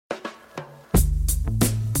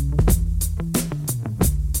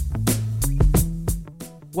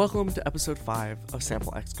Welcome to episode 5 of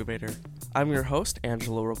Sample Excavator. I'm your host,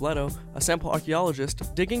 Angelo Robledo, a sample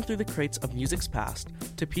archaeologist digging through the crates of music's past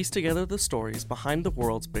to piece together the stories behind the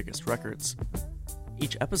world's biggest records.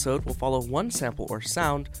 Each episode will follow one sample or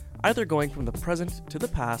sound, either going from the present to the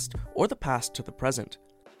past or the past to the present.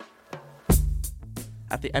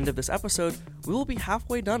 At the end of this episode, we will be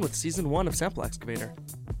halfway done with Season 1 of Sample Excavator.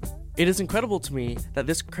 It is incredible to me that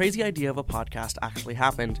this crazy idea of a podcast actually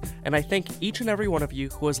happened, and I thank each and every one of you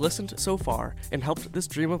who has listened so far and helped this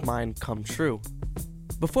dream of mine come true.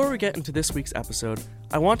 Before we get into this week's episode,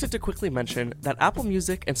 I wanted to quickly mention that Apple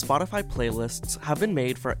Music and Spotify playlists have been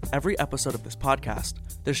made for every episode of this podcast.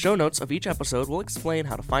 The show notes of each episode will explain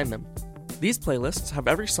how to find them. These playlists have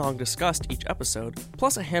every song discussed each episode,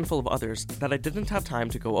 plus a handful of others that I didn't have time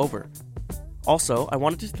to go over. Also, I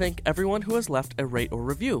wanted to thank everyone who has left a rate or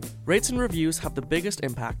review. Rates and reviews have the biggest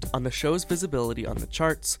impact on the show's visibility on the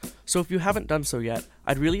charts, so if you haven't done so yet,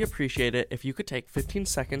 I'd really appreciate it if you could take 15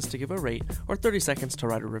 seconds to give a rate or 30 seconds to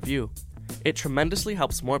write a review. It tremendously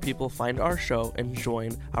helps more people find our show and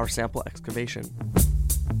join our sample excavation.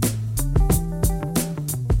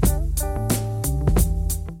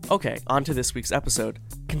 Okay, on to this week's episode.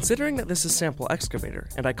 Considering that this is Sample Excavator,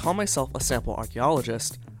 and I call myself a sample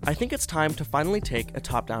archaeologist, I think it's time to finally take a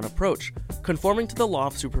top-down approach, conforming to the law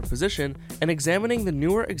of superposition and examining the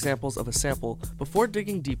newer examples of a sample before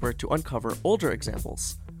digging deeper to uncover older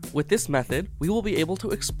examples. With this method, we will be able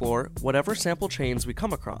to explore whatever sample chains we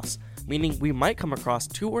come across, meaning we might come across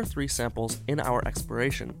 2 or 3 samples in our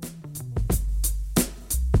exploration.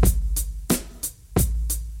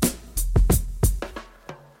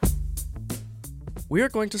 We are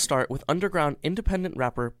going to start with underground independent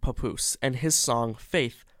rapper Papoose and his song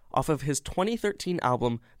Faith off of his 2013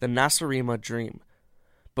 album The Nasarima Dream.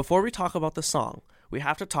 Before we talk about the song, we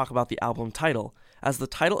have to talk about the album title, as the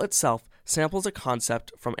title itself samples a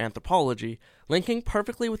concept from anthropology, linking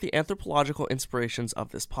perfectly with the anthropological inspirations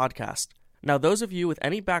of this podcast. Now, those of you with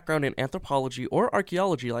any background in anthropology or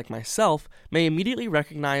archaeology like myself may immediately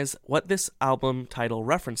recognize what this album title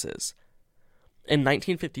references. In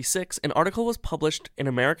 1956, an article was published in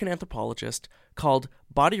American Anthropologist called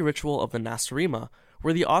Body Ritual of the Nasarima,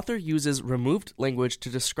 where the author uses removed language to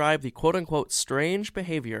describe the quote-unquote strange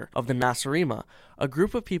behavior of the Nasarima, a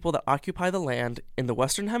group of people that occupy the land in the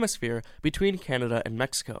Western Hemisphere between Canada and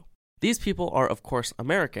Mexico. These people are, of course,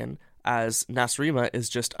 American, as Nasarima is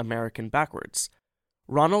just American backwards.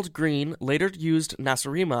 Ronald Green later used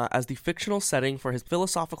Nasarima as the fictional setting for his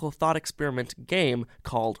philosophical thought experiment game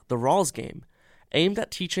called the Rawls Game, aimed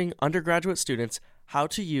at teaching undergraduate students how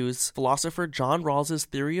to use philosopher John Rawls's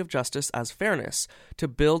theory of justice as fairness to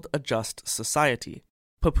build a just society.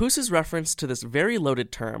 Papoose's reference to this very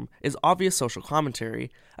loaded term is obvious social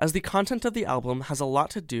commentary, as the content of the album has a lot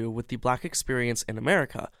to do with the Black experience in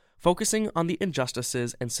America, focusing on the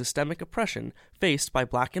injustices and systemic oppression faced by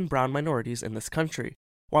Black and brown minorities in this country.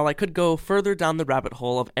 While I could go further down the rabbit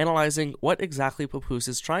hole of analyzing what exactly Papoose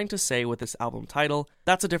is trying to say with this album title,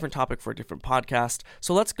 that's a different topic for a different podcast,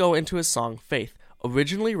 so let's go into his song Faith,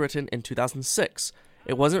 originally written in 2006.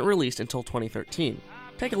 It wasn't released until 2013.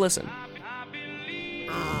 Take a listen.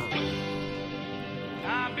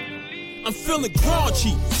 I'm feeling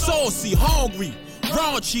raunchy, saucy, hungry.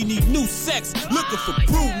 Raunchy, need new sex, looking for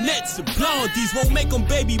brunettes and blondies. Won't make them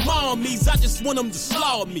baby mommies, I just want them to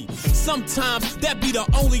slaw me. Sometimes that be the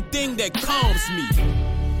only thing that calms me.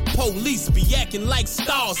 Police be acting like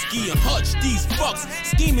Starsky and Hutch. These fucks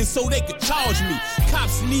scheming so they could charge me.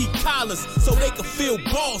 Cops need collars so they could feel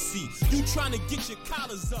bossy. You trying to get your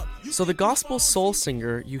collars up. So the gospel soul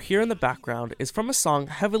singer you hear in the background is from a song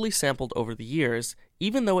heavily sampled over the years,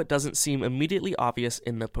 even though it doesn't seem immediately obvious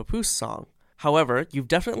in the Papoose song. However, you've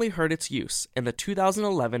definitely heard its use in the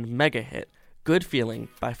 2011 mega hit, Good Feeling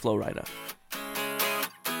by Flo Rida.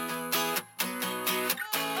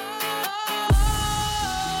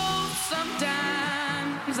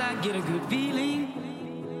 Sometimes I get a good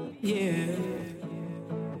feeling, yeah.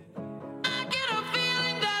 I get a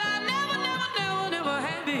feeling that I never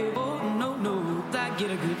had before, no, I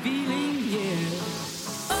get a good feeling, yeah.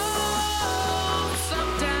 Oh,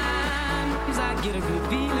 sometimes I get a good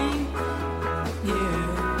feeling.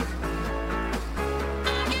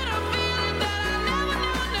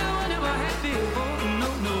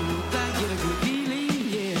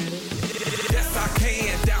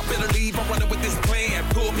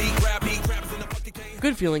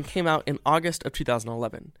 Good Feeling came out in August of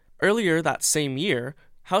 2011. Earlier that same year,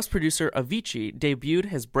 house producer Avicii debuted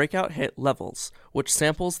his breakout hit Levels, which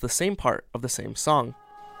samples the same part of the same song.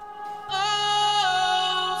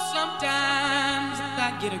 Oh, sometimes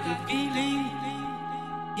I get a good feeling,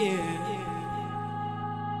 yeah.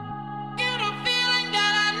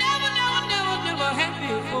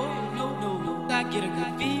 before. No, no, no, I get a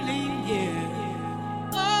good feeling,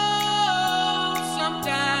 yeah. Oh,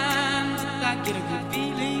 sometimes I get a good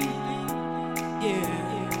feeling, yeah.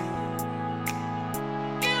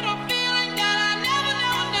 Get a feeling that I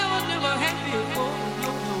never had before.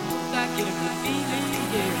 No, no, I get a good feeling,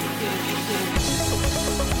 yeah, yeah, yeah.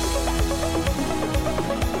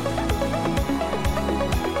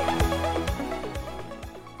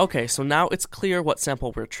 Okay, so now it's clear what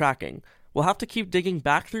sample we're tracking. We'll have to keep digging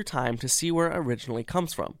back through time to see where it originally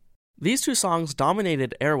comes from. These two songs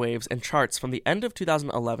dominated airwaves and charts from the end of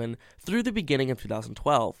 2011 through the beginning of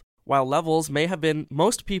 2012. While Levels may have been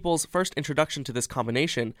most people's first introduction to this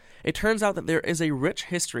combination, it turns out that there is a rich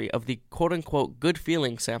history of the quote-unquote good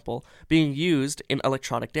feeling sample being used in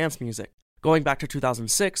electronic dance music. Going back to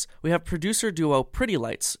 2006, we have producer duo Pretty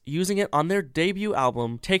Lights using it on their debut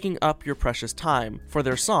album Taking Up Your Precious Time for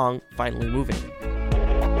their song Finally Moving.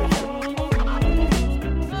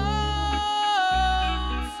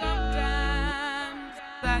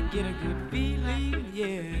 Get a good feeling,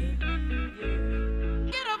 yeah.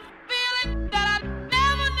 Get a feeling that I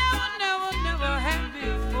never had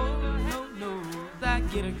before. No, no, I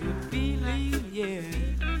get a good feeling, yeah.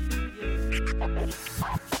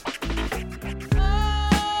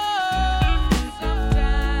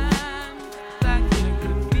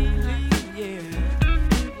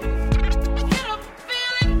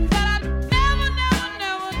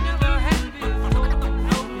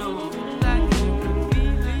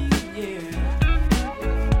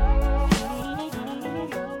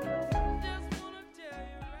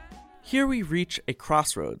 Here we reach a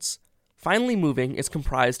crossroads. Finally Moving is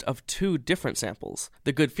comprised of two different samples,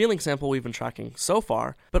 the good feeling sample we've been tracking so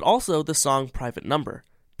far, but also the song Private Number.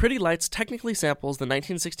 Pretty Lights technically samples the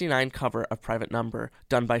 1969 cover of Private Number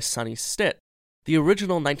done by Sonny Stitt. The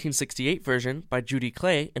original 1968 version by Judy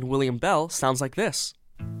Clay and William Bell sounds like this.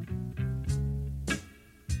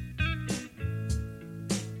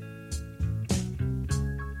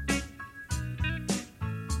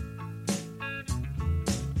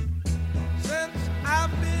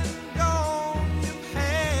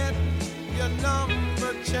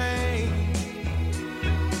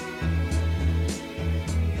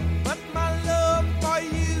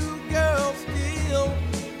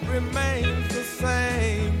 Remains the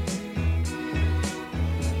same.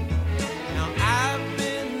 Now I've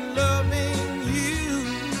been loving you,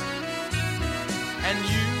 and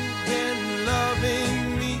you've been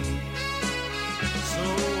loving me so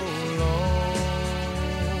long.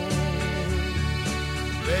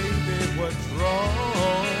 Baby, what's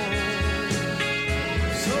wrong?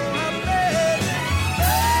 So I'm begging,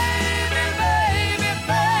 baby,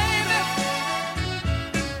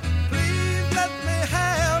 please let me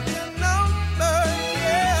have your number,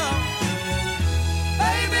 yeah.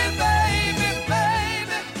 Baby, please let me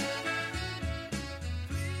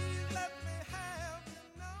have your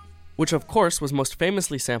number. Which of course was most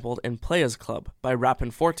famously sampled in Playaz Club by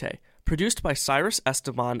Rappin' Forte, produced by Cyrus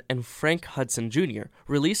Esteban and Frank Hudson Jr.,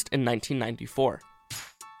 released in 1994.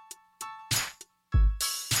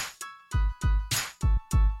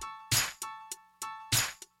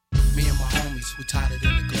 Me and my homies, we tied it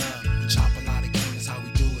in the club. We chop a lot of games, how we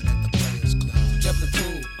do it at the Playaz Club. Jump in the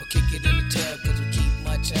pool or kick it in the tub, cause we keep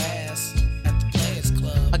much ass at the Playaz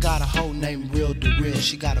Club. I got a hoe named Real DeReal.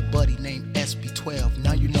 She got a buddy named SB12.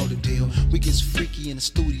 Now you know the deal. We get freaky in the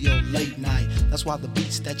studio late night. That's why the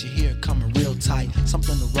beats that you hear coming real tight.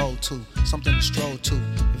 Something to roll to, something to stroll to.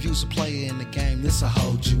 If you's a player in the game, this'll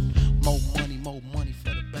hold you. More money for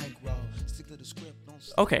the bankroll. Stick to the script.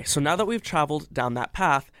 Okay, so now that we've traveled down that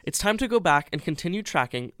path, it's time to go back and continue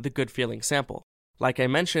tracking the good feeling sample. Like I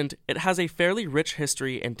mentioned, it has a fairly rich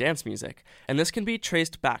history in dance music, and this can be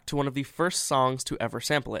traced back to one of the first songs to ever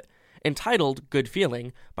sample it, entitled Good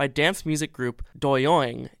Feeling by dance music group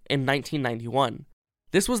Doyoing in 1991.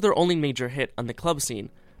 This was their only major hit on the club scene,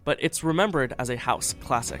 but it's remembered as a house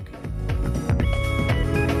classic.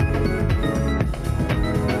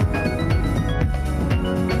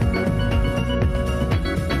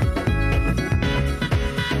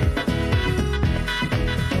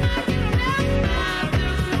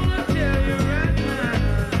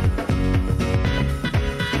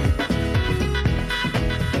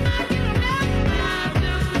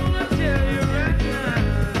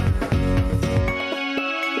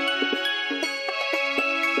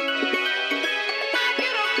 I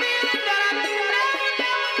get a feeling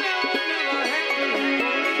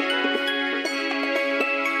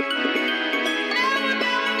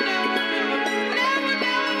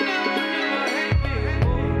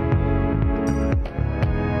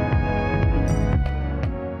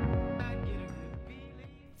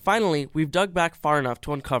Finally, we've dug back far enough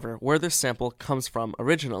to uncover where this sample comes from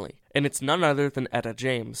originally, and it's none other than Etta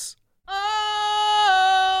James.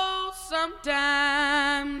 Oh,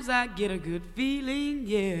 sometimes I get a good feeling,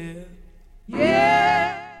 yeah.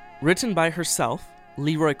 Yeah. Written by herself,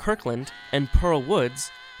 Leroy Kirkland, and Pearl Woods,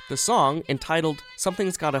 the song, entitled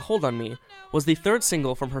Something's Got a Hold on Me, was the third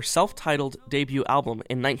single from her self-titled debut album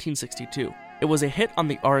in 1962. It was a hit on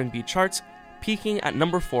the R&B charts, peaking at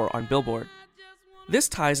number 4 on Billboard. This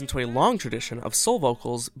ties into a long tradition of soul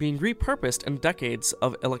vocals being repurposed in decades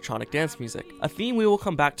of electronic dance music, a theme we will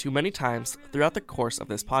come back to many times throughout the course of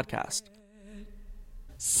this podcast.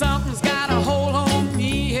 Something's got a hold on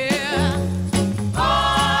me here.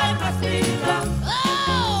 I must be love.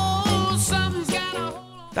 Oh, something's got a hold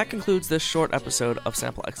on. That concludes this short episode of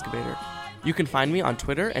Sample Excavator. You can find me on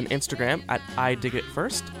Twitter and Instagram at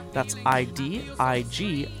IDigItFirst. That's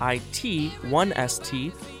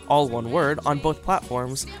IDIGIT1ST, all one word, on both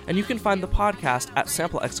platforms, and you can find the podcast at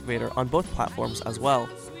Sample Excavator on both platforms as well.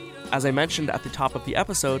 As I mentioned at the top of the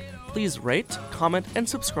episode, please rate, comment, and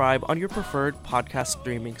subscribe on your preferred podcast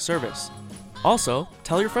streaming service. Also,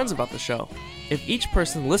 tell your friends about the show. If each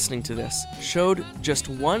person listening to this showed just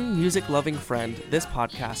one music-loving friend this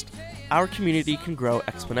podcast, our community can grow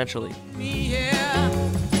exponentially. Me here.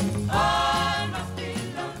 I must be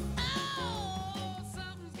love. Oh,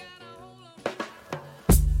 something's got a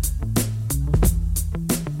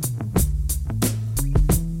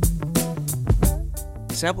hold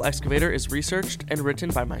on. Sample Excavator is researched and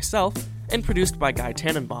written by myself and produced by Guy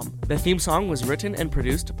Tannenbaum. The theme song was written and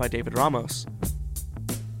produced by David Ramos.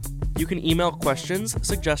 You can email questions,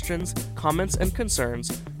 suggestions, comments, and concerns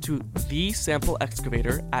to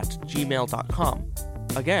thesampleexcavator@gmail.com.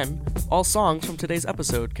 Again, all songs from today's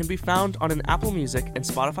episode can be found on an Apple Music and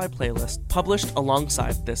Spotify playlist published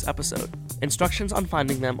alongside this episode. Instructions on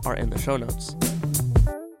finding them are in the show notes.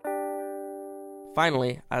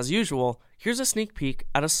 Finally, as usual, here's a sneak peek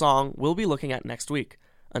at a song we'll be looking at next week.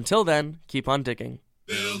 Until then, keep on digging.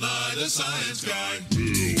 Bill Nye the Science Guy.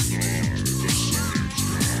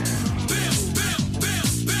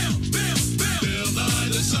 Bill Nye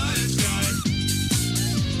the Science Guy.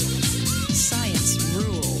 Science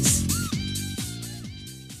rules.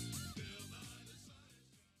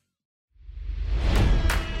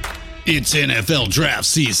 It's NFL draft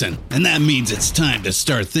season, and that means it's time to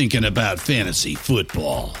start thinking about fantasy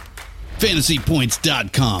football.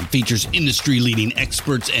 FantasyPoints.com features industry-leading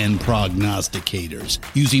experts and prognosticators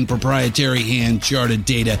using proprietary hand-charted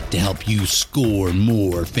data to help you score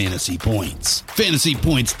more fantasy points.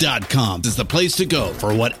 FantasyPoints.com is the place to go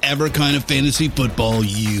for whatever kind of fantasy football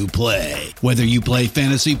you play. Whether you play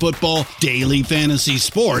fantasy football, daily fantasy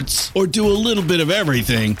sports, or do a little bit of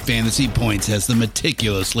everything, Fantasy Points has the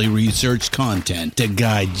meticulously researched content to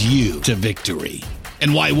guide you to victory.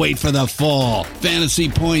 And why wait for the fall? Fantasy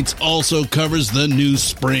Points also covers the new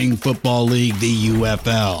spring football league, the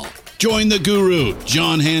UFL. Join the guru,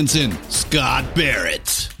 John Hansen, Scott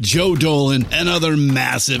Barrett, Joe Dolan, and other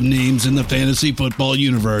massive names in the fantasy football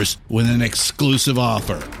universe with an exclusive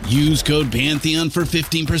offer. Use code Pantheon for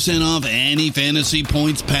 15% off any Fantasy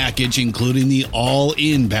Points package, including the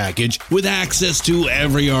all-in package, with access to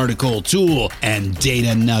every article, tool, and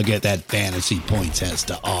data nugget that Fantasy Points has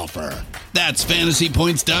to offer. That's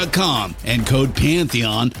FantasyPoints.com and code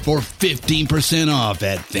Pantheon for 15% off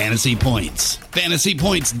at Fantasy Points.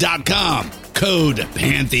 FantasyPoints.com, code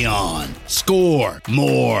Pantheon. Score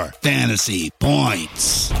more fantasy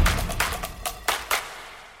points.